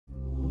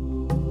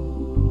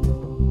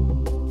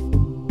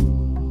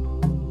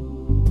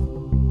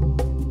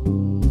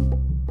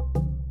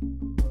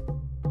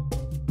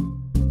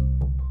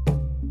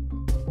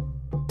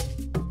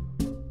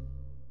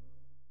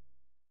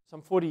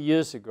40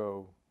 years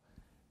ago,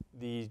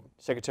 the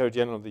Secretary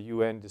General of the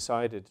UN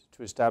decided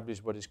to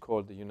establish what is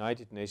called the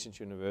United Nations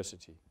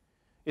University.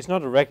 It's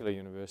not a regular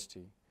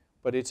university,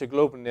 but it's a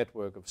global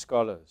network of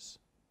scholars.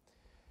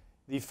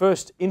 The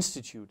first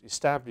institute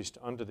established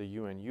under the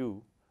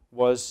UNU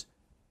was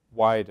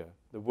WIDER,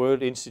 the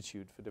World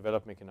Institute for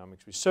Development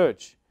Economics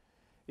Research,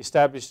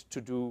 established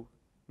to do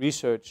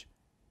research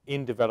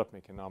in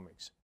development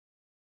economics.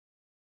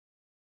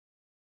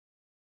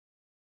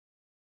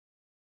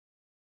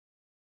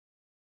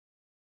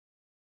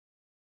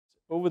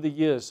 Over the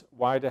years,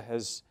 WIDER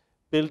has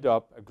built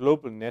up a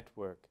global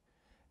network,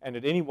 and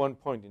at any one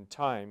point in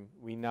time,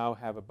 we now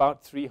have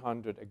about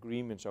 300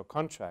 agreements or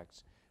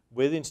contracts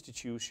with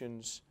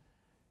institutions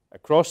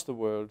across the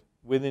world,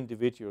 with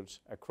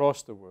individuals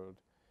across the world.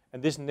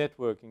 And this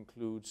network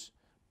includes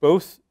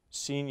both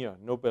senior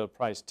Nobel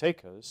Prize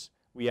takers,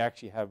 we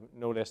actually have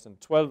no less than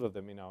 12 of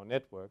them in our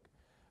network,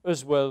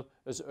 as well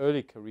as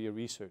early career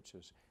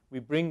researchers. We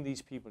bring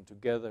these people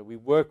together, we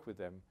work with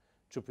them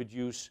to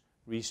produce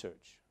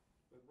research.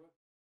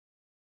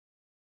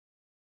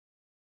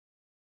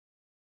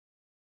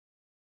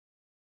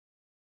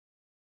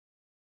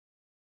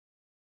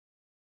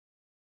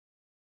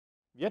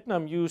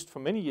 Vietnam used for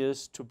many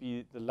years to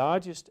be the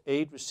largest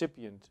aid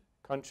recipient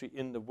country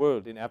in the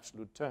world in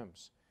absolute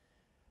terms.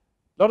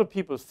 A lot of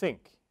people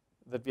think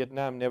that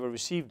Vietnam never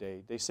received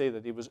aid. They say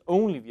that it was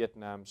only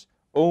Vietnam's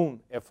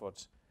own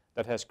efforts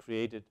that has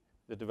created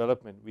the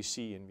development we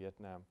see in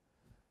Vietnam.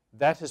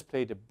 That has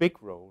played a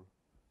big role,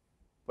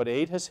 but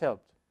aid has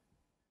helped.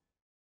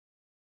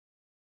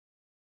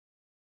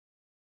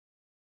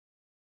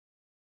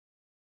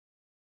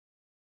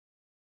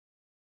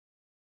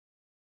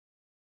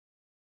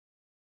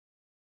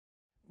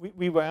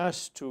 We were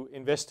asked to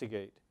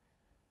investigate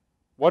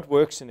what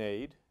works in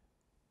aid,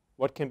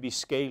 what can be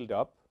scaled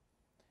up,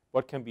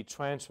 what can be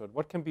transferred,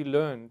 what can be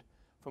learned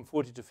from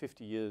 40 to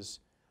 50 years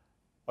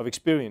of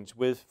experience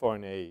with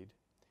foreign aid.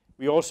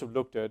 We also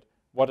looked at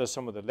what are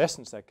some of the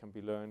lessons that can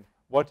be learned,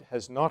 what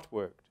has not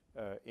worked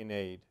in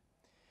aid.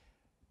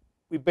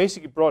 We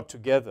basically brought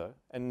together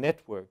a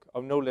network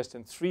of no less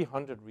than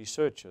 300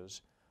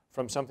 researchers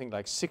from something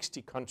like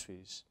 60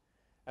 countries,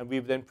 and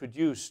we've then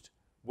produced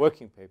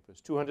working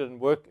papers,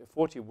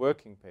 240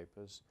 working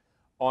papers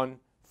on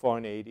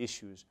foreign aid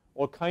issues,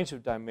 all kinds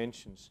of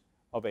dimensions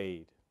of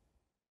aid.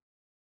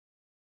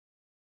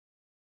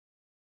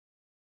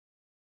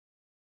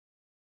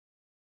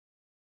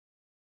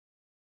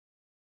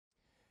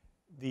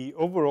 The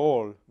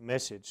overall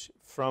message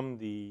from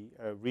the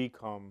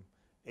ReCom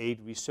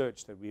aid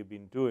research that we have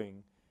been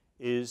doing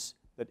is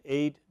that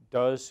aid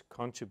does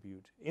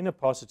contribute in a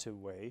positive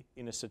way,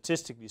 in a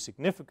statistically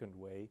significant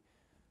way,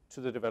 to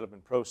the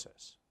development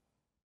process.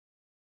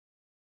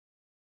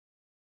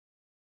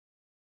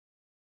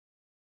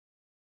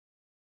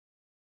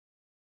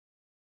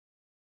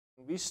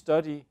 We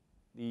study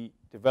the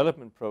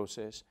development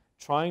process,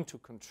 trying to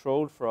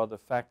control for other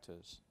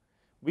factors.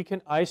 We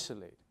can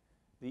isolate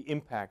the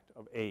impact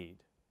of aid.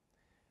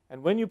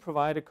 And when you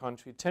provide a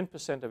country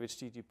 10% of its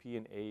GDP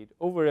in aid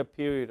over a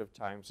period of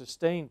time,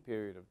 sustained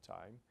period of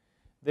time,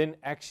 then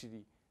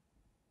actually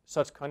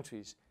such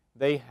countries,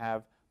 they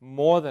have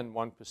more than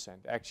 1%,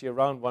 actually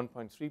around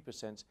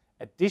 1.3%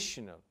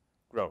 additional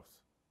growth.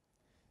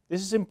 This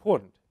is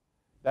important.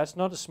 That's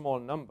not a small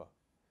number.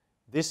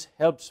 This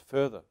helps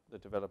further the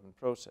development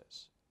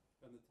process.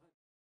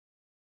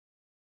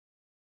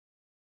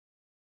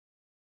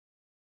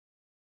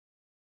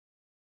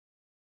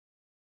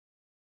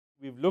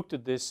 We've looked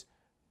at this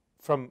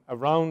from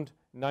around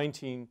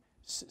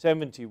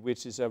 1970,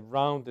 which is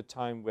around the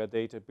time where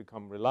data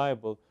become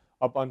reliable,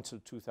 up until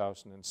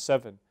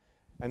 2007.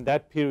 And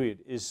that period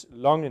is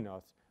long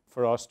enough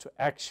for us to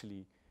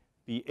actually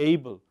be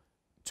able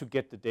to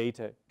get the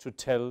data to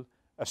tell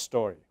a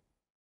story.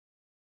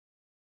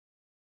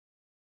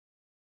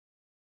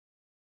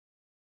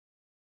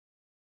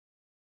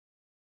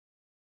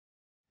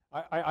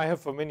 I have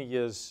for many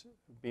years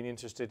been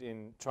interested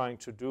in trying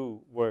to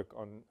do work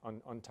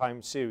on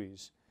time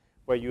series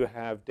where you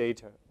have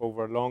data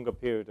over a longer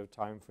period of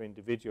time for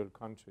individual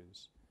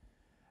countries.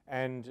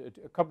 And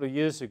a couple of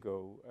years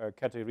ago,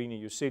 Katerina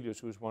Juselius,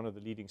 who is one of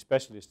the leading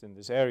specialists in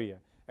this area,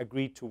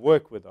 agreed to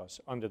work with us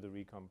under the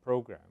ReCom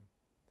program.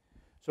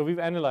 So we've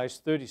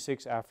analyzed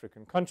 36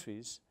 African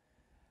countries,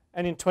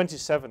 and in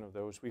 27 of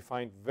those we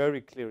find very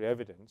clear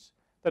evidence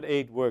that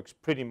aid works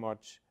pretty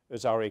much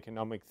as our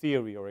economic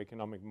theory or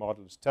economic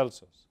models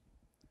tells us.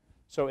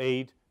 So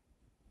aid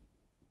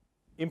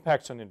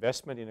impacts on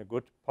investment in a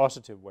good,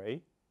 positive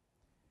way.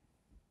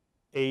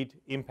 Aid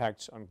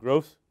impacts on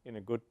growth in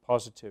a good,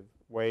 positive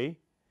way.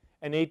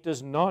 And aid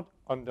does not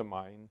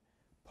undermine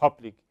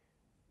public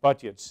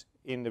budgets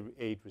in the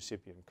aid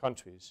recipient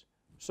countries.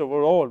 So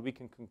overall, we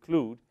can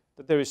conclude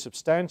that there is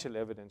substantial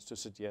evidence to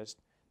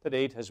suggest that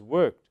aid has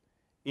worked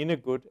in a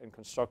good and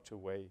constructive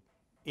way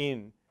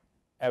in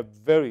a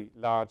very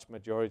large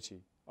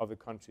majority of the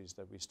countries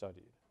that we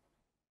studied.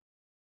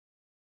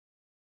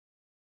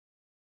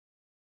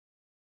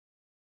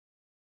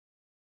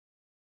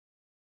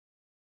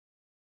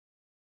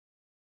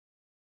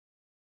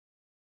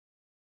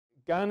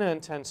 Ghana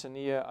and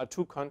Tanzania are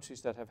two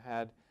countries that have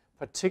had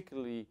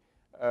particularly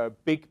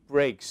big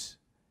breaks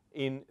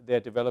in their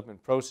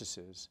development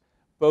processes,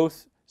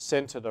 both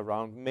centered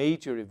around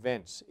major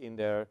events in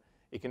their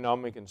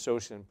economic and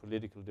social and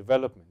political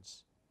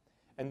developments.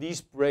 And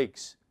these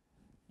breaks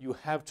you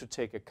have to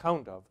take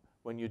account of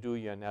when you do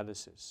your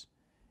analysis.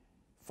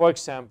 For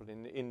example,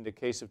 in the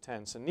case of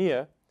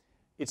Tanzania,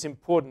 it's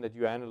important that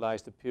you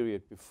analyze the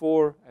period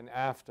before and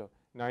after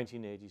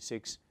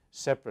 1986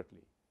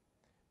 separately,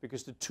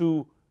 because the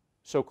two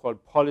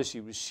so-called policy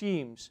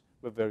regimes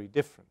were very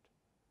different.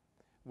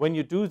 When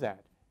you do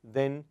that,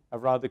 then a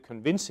rather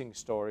convincing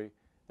story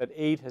that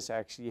aid has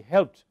actually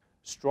helped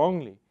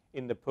strongly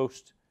in the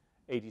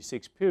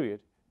post-86 period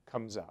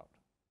comes out.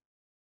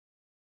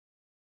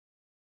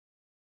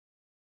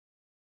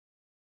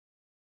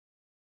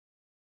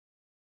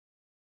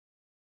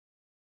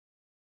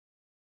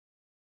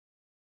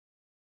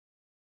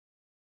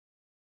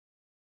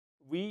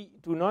 We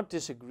do not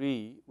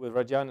disagree with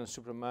Rajan and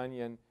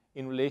Subramanian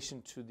in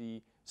relation to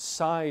the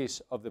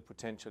size of the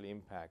potential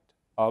impact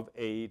of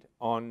aid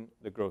on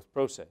the growth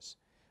process.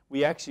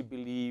 We actually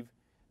believe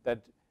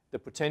that the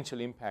potential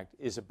impact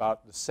is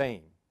about the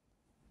same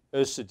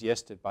as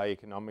suggested by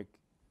economic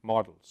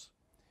models.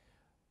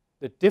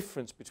 The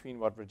difference between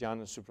what Rajan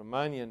and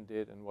Subramanian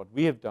did and what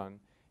we have done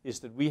is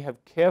that we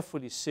have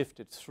carefully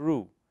sifted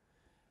through,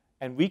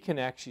 and we can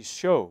actually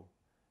show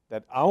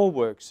that our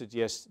work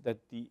suggests that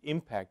the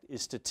impact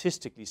is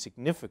statistically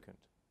significant.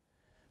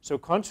 So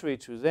contrary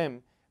to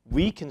them,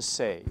 we can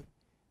say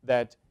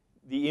that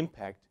the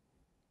impact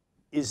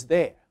is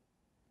there.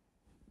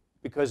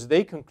 Because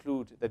they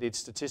conclude that it's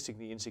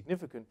statistically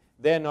insignificant,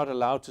 they're not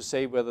allowed to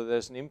say whether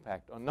there's an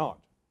impact or not.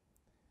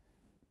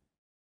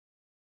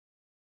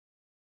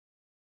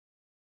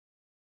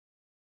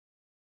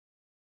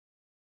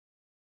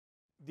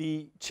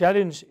 The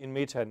challenge in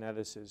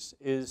meta-analysis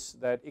is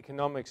that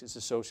economics is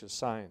a social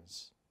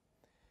science.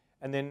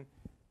 And then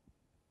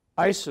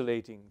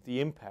isolating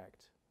the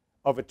impact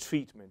of a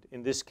treatment,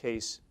 in this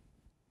case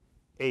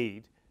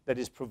aid, that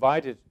is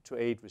provided to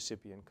aid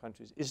recipient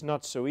countries is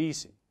not so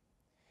easy.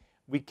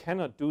 We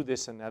cannot do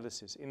this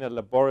analysis in a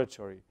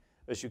laboratory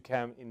as you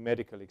can in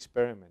medical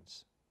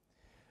experiments.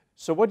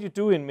 So what you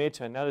do in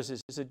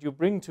meta-analysis is that you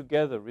bring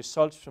together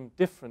results from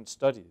different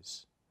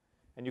studies,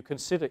 and you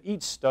consider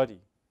each study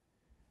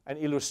an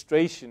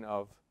illustration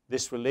of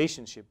this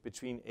relationship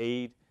between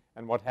aid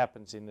and what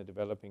happens in the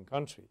developing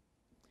country.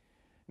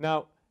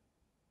 Now,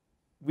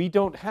 we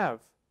don't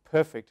have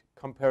perfect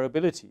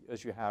comparability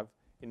as you have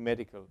in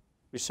medical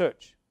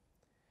research.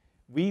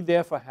 We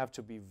therefore have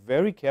to be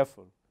very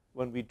careful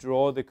when we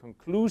draw the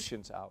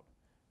conclusions out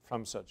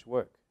from such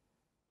work.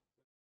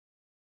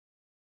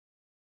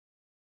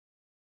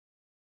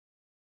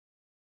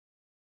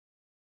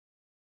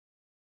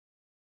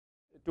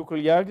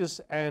 Doukouriakis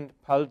and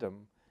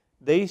Paldam,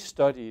 they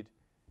studied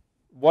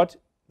what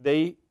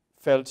they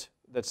felt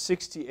that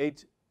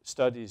 68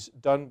 studies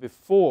done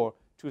before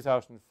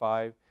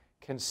 2005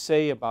 can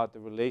say about the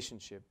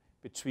relationship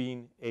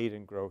between aid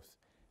and growth.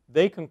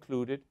 They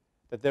concluded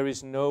that there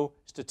is no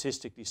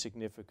statistically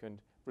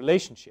significant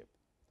relationship.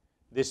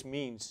 This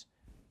means,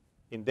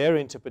 in their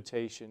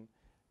interpretation,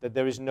 that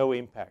there is no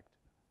impact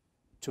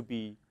to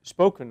be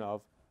spoken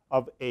of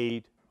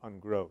aid on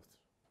growth.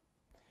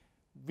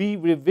 We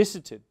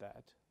revisited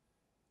that.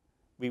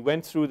 We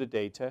went through the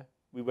data,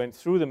 we went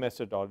through the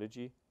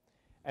methodology,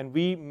 and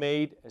we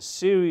made a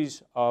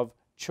series of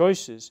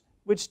choices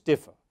which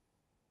differ.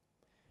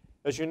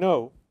 As you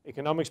know,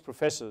 economics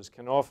professors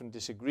can often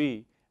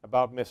disagree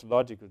about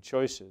methodological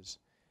choices,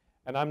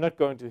 and I'm not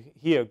going to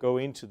here go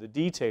into the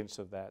details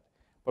of that,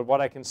 but what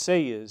I can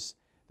say is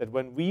that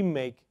when we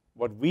make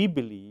what we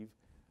believe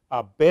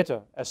are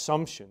better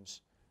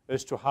assumptions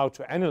as to how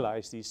to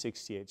analyze these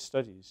 68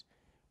 studies,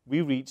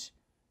 we reach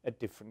a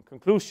different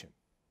conclusion.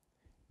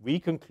 We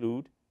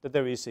conclude that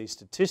there is a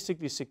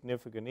statistically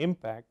significant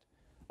impact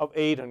of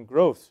aid on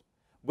growth,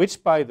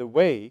 which, by the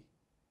way,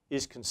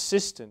 is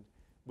consistent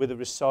with the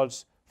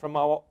results from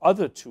our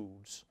other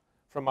tools,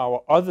 from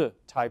our other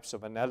types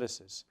of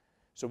analysis.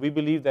 So we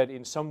believe that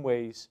in some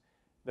ways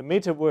the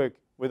meta work,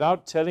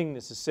 without telling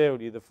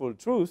necessarily the full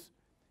truth,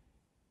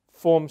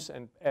 forms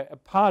a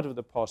part of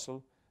the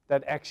puzzle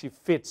that actually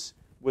fits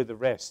with the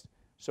rest.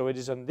 So it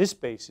is on this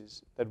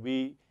basis that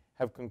we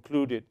have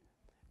concluded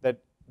that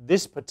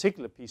this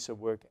particular piece of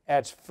work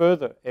adds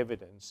further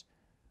evidence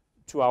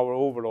to our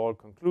overall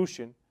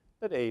conclusion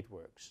that aid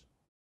works.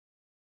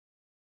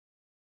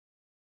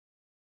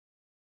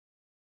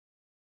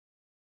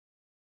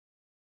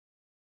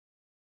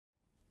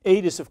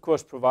 Aid is, of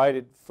course,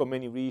 provided for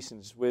many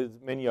reasons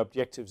with many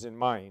objectives in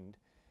mind.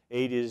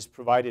 Aid is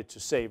provided to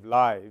save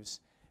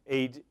lives.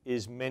 Aid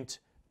is meant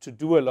to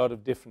do a lot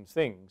of different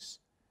things.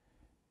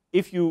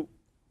 If you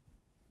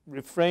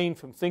refrain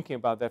from thinking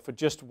about that for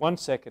just 1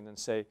 second and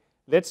say,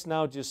 let's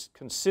now just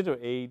consider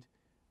aid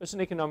as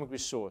an economic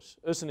resource,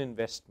 as an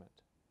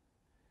investment,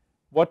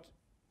 what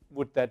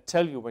would that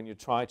tell you when you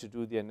try to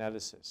do the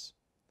analysis?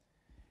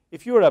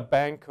 If you're a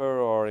banker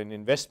or an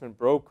investment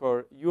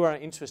broker, you are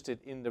interested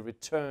in the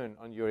return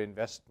on your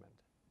investment.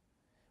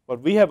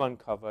 What we have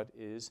uncovered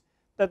is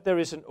that there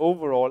is an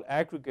overall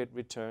aggregate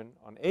return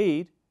on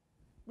aid,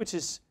 which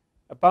is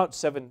about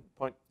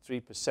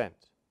 7.3%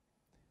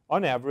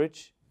 on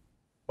average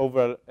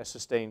over a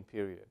sustained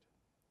period.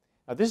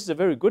 Now, this is a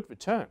very good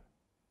return.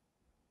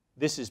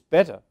 This is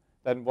better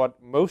than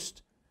what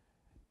most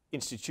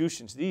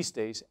institutions these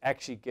days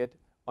actually get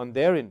on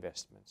their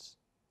investments.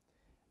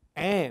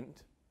 And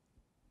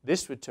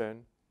this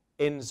return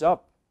ends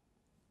up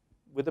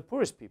with the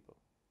poorest people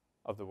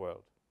of the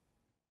world.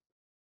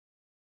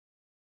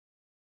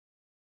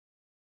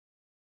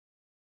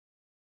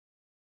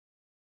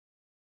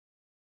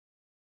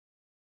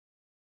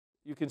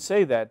 You can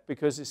say that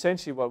because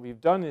essentially what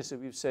we've done is that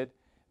we've said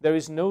there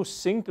is no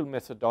single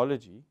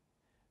methodology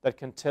that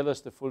can tell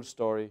us the full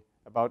story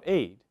about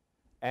aid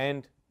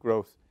and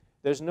growth.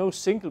 There's no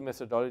single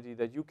methodology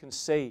that you can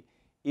say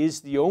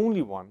is the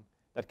only one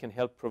that can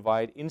help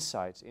provide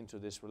insights into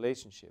this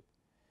relationship.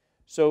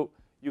 So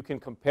you can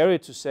compare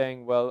it to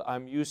saying, well,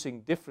 I'm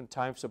using different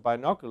types of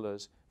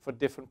binoculars for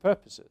different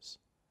purposes.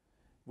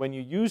 When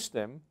you use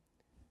them,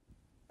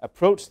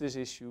 approach this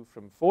issue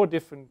from 4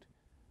 different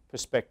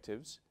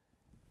perspectives,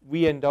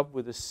 we end up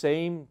with the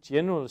same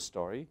general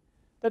story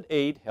that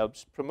aid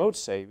helps promote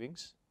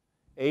savings,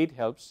 aid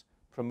helps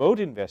promote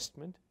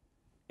investment,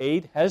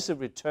 aid has a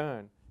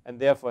return and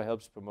therefore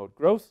helps promote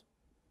growth.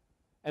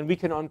 And we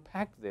can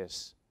unpack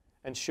this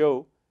and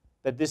show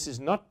that this is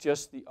not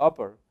just the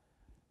upper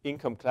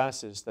income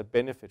classes that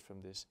benefit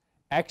from this.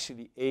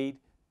 Actually, aid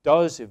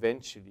does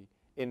eventually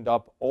end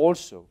up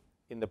also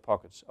in the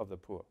pockets of the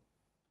poor.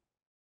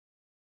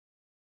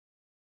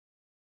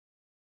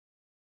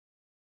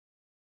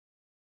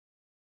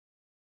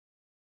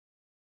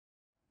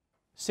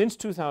 Since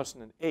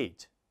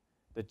 2008,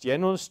 the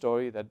general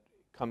story that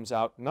comes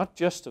out not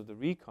just of the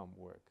ReCom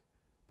work,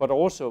 but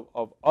also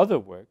of other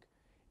work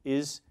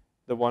is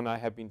the one I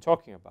have been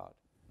talking about.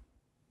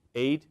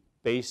 Aid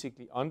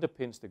basically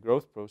underpins the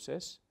growth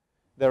process.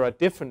 There are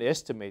different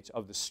estimates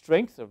of the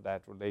strength of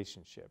that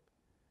relationship,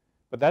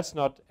 but that's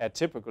not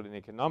atypical in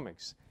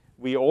economics.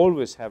 We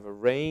always have a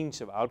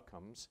range of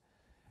outcomes,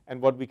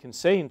 and what we can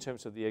say in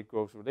terms of the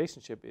aid-growth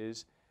relationship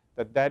is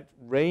that that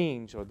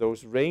range, or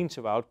those range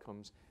of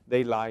outcomes,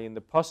 they lie in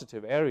the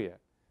positive area,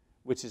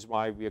 which is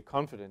why we are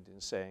confident in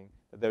saying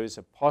that there is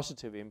a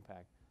positive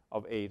impact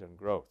of aid on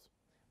growth.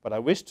 But I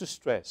wish to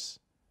stress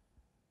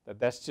that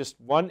that's just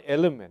one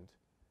element,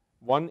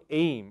 one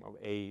aim of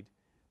aid,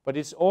 but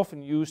it's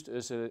often used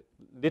as a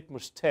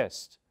litmus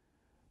test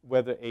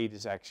whether aid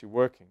is actually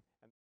working.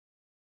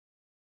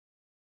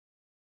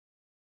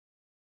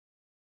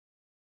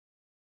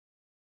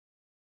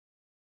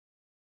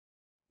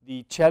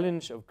 The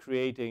challenge of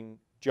creating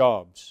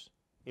jobs,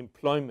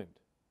 employment,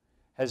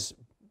 has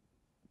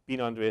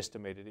been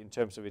underestimated in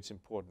terms of its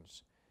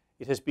importance.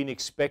 It has been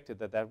expected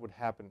that that would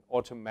happen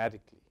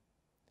automatically.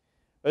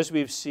 As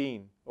we've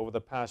seen over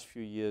the past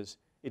few years,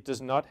 it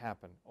does not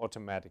happen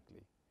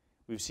automatically.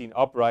 We've seen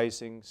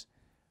uprisings,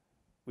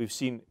 we've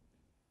seen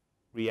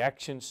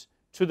reactions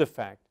to the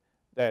fact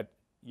that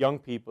young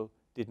people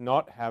did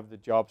not have the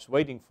jobs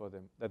waiting for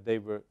them that they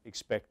were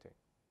expecting.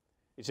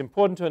 It's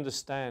important to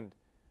understand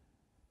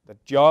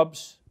that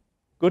jobs,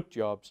 good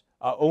jobs,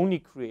 are only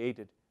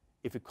created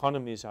if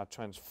economies are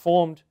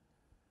transformed,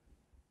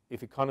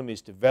 if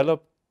economies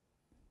develop,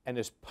 and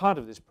as part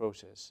of this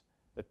process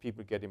that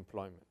people get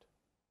employment.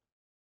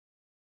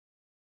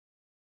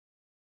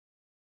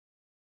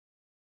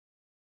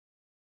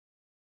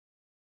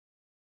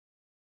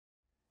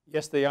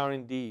 Yes, they are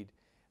indeed.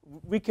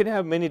 We can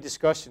have many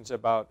discussions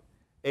about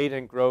aid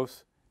and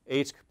growth,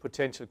 aid's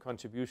potential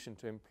contribution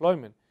to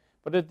employment,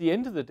 but at the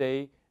end of the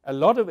day, a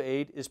lot of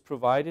aid is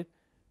provided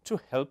to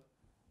help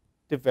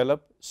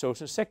develop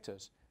social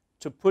sectors,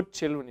 to put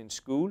children in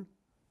school,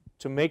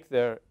 to make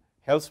their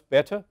health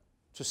better,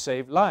 to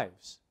save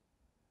lives.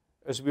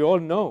 As we all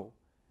know,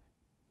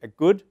 a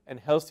good and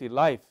healthy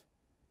life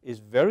is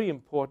very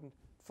important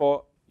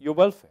for your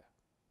welfare.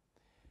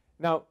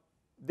 Now,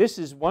 this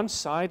is one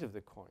side of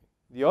the coin.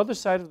 The other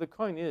side of the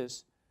coin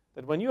is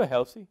that when you're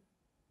healthy,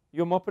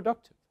 you're more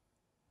productive.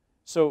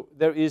 So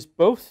there is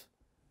both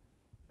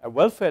a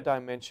welfare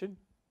dimension,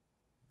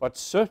 but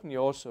certainly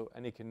also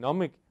an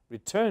economic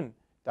return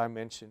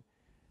dimension,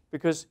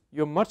 because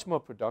you're much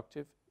more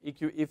productive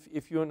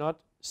if you're not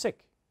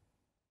sick.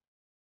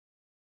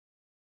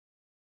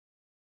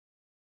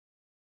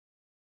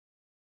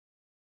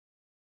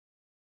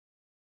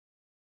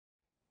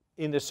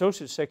 In the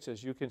social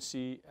sectors, you can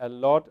see a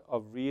lot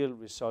of real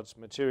results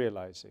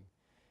materializing.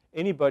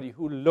 Anybody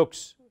who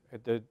looks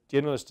at the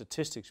general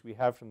statistics we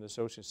have from the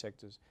social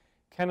sectors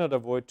cannot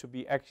avoid to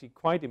be actually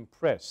quite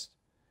impressed.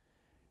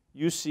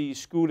 You see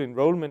school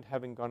enrollment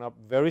having gone up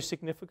very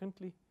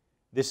significantly.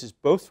 This is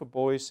both for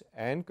boys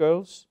and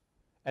girls,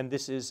 and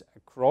this is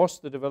across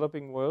the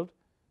developing world.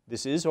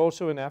 This is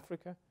also in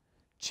Africa.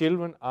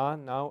 Children are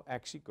now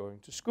actually going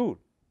to school.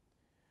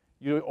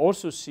 You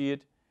also see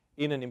it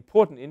in an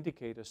important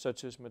indicator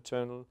such as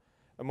maternal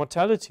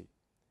mortality.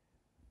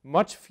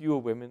 Much fewer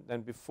women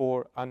than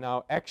before are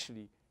now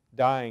actually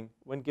dying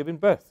when giving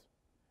birth,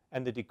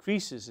 and the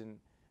decreases in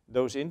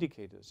those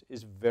indicators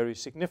is very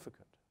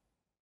significant.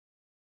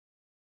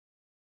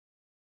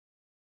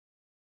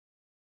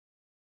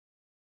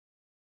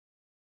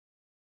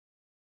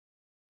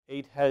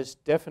 Aid has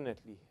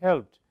definitely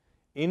helped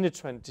in the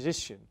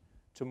transition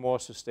to more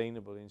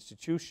sustainable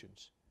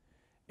institutions.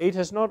 Aid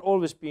has not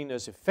always been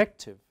as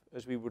effective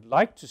as we would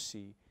like to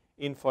see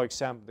in, for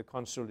example, the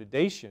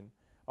consolidation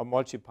of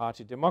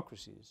multi-party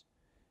democracies.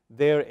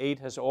 Their aid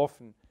has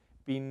often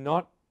been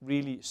not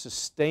really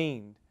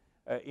sustained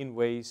in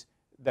ways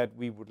that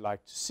we would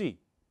like to see.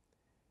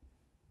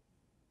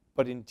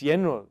 But in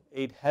general,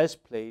 aid has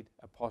played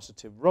a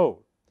positive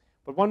role.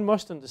 But one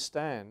must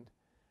understand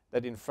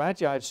that in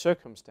fragile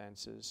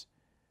circumstances,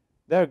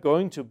 there are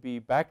going to be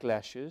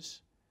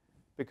backlashes,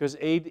 because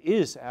aid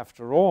is,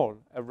 after all,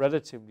 a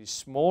relatively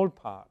small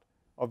part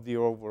of the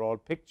overall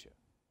picture.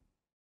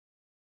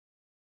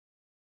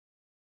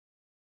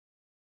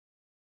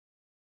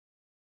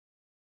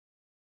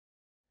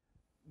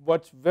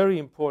 What's very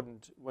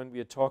important when we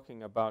are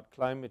talking about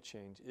climate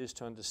change is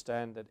to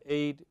understand that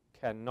aid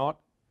cannot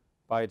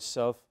by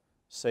itself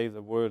save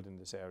the world in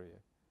this area.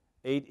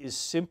 Aid is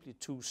simply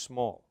too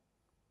small.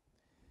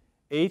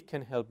 Aid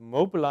can help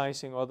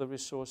mobilizing other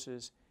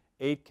resources.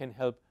 Aid can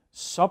help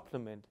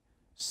supplement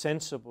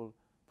sensible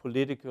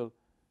political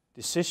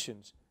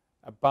decisions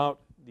about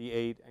the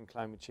aid and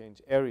climate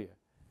change area.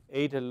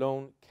 Aid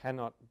alone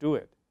cannot do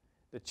it.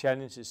 The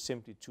challenge is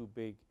simply too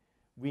big.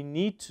 We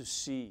need to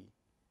see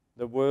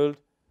the world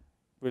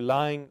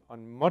relying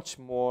on much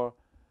more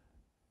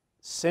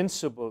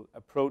sensible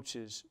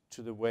approaches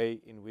to the way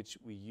in which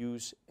we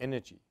use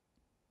energy.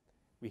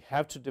 We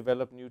have to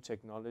develop new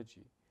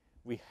technology.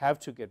 We have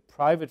to get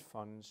private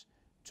funds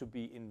to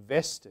be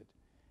invested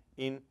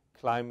in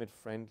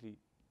climate-friendly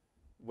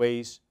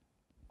ways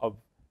of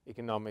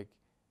economic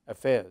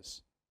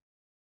affairs.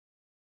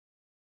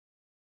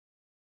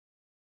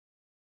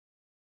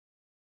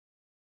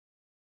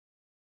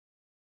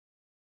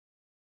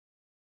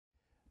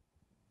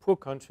 Poor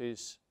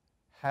countries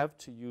have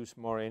to use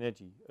more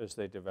energy as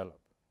they develop.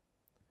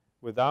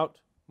 Without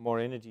more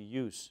energy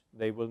use,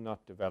 they will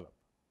not develop.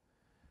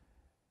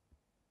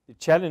 The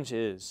challenge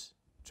is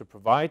to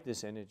provide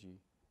this energy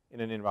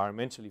in an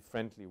environmentally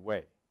friendly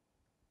way.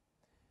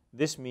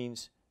 This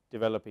means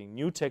developing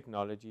new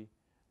technology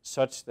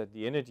such that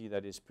the energy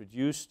that is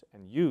produced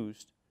and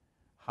used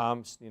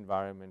harms the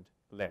environment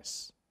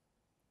less.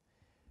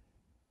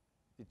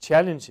 The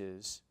challenge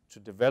is to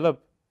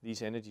develop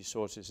these energy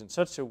sources in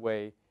such a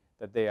way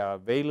that they are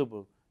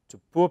available to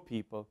poor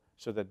people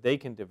so that they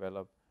can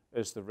develop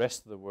as the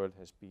rest of the world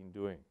has been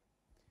doing.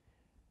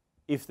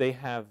 If they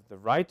have the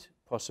right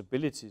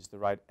possibilities, the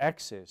right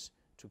access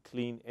to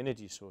clean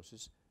energy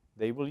sources,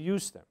 they will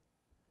use them.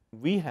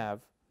 We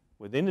have,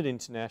 within the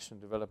international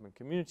development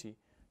community,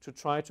 to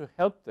try to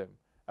help them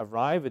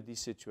arrive at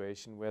this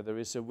situation where there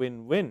is a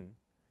win-win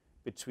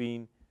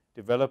between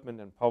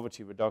development and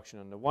poverty reduction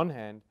on the one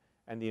hand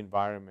and the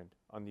environment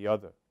on the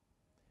other.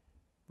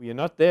 We are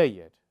not there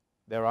yet.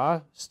 There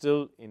are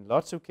still, in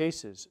lots of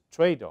cases,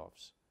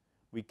 trade-offs.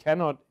 We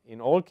cannot,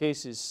 in all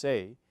cases,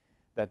 say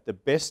that the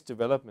best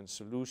development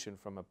solution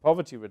from a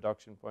poverty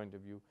reduction point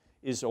of view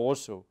is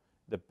also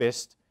the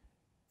best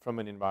from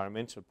an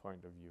environmental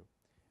point of view.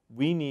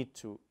 We need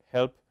to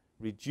help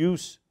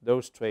reduce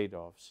those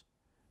trade-offs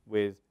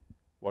with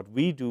what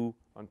we do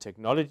on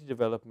technology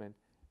development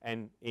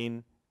and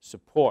in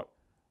support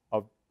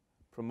of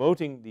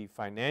promoting the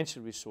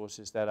financial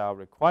resources that are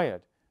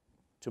required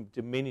to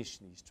diminish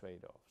these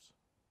trade-offs.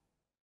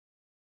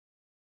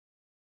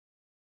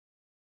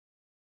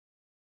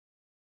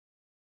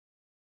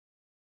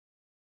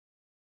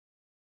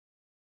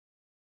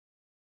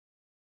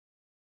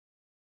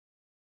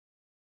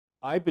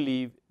 I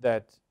believe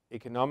that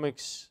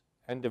economics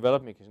and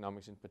development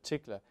economics in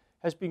particular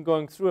has been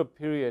going through a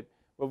period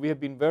where we have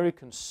been very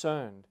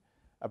concerned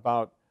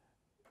about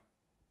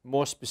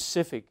more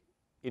specific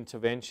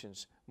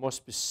interventions, more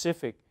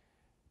specific,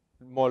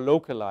 more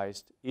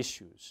localized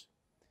issues.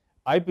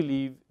 I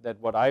believe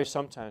that what I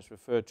sometimes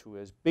refer to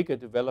as bigger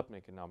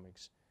development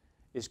economics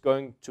is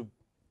going to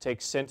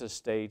take center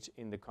stage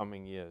in the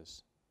coming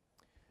years.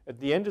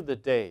 At the end of the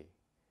day,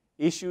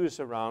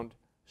 issues around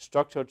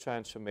structural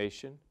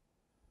transformation,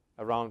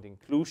 around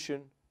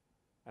inclusion,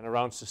 and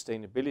around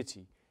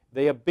sustainability,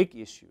 they are big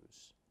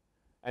issues.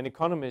 And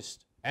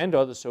economists and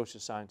other social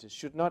scientists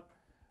should not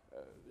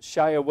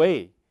shy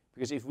away,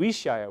 because if we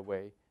shy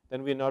away,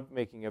 then we're not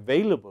making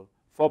available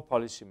for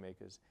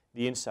policymakers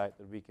the insight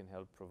that we can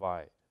help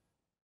provide.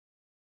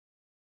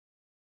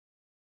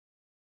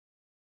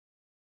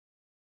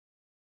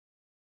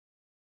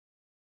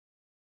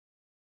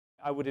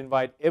 I would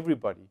invite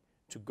everybody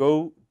to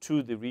go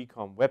to the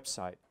ReCom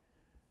website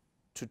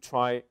to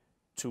try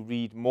to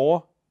read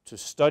more, to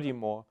study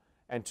more,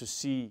 and to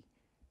see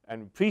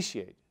and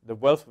appreciate the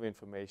wealth of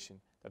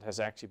information that has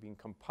actually been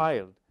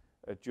compiled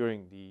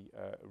during the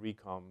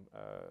ReCom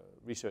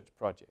research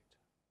project.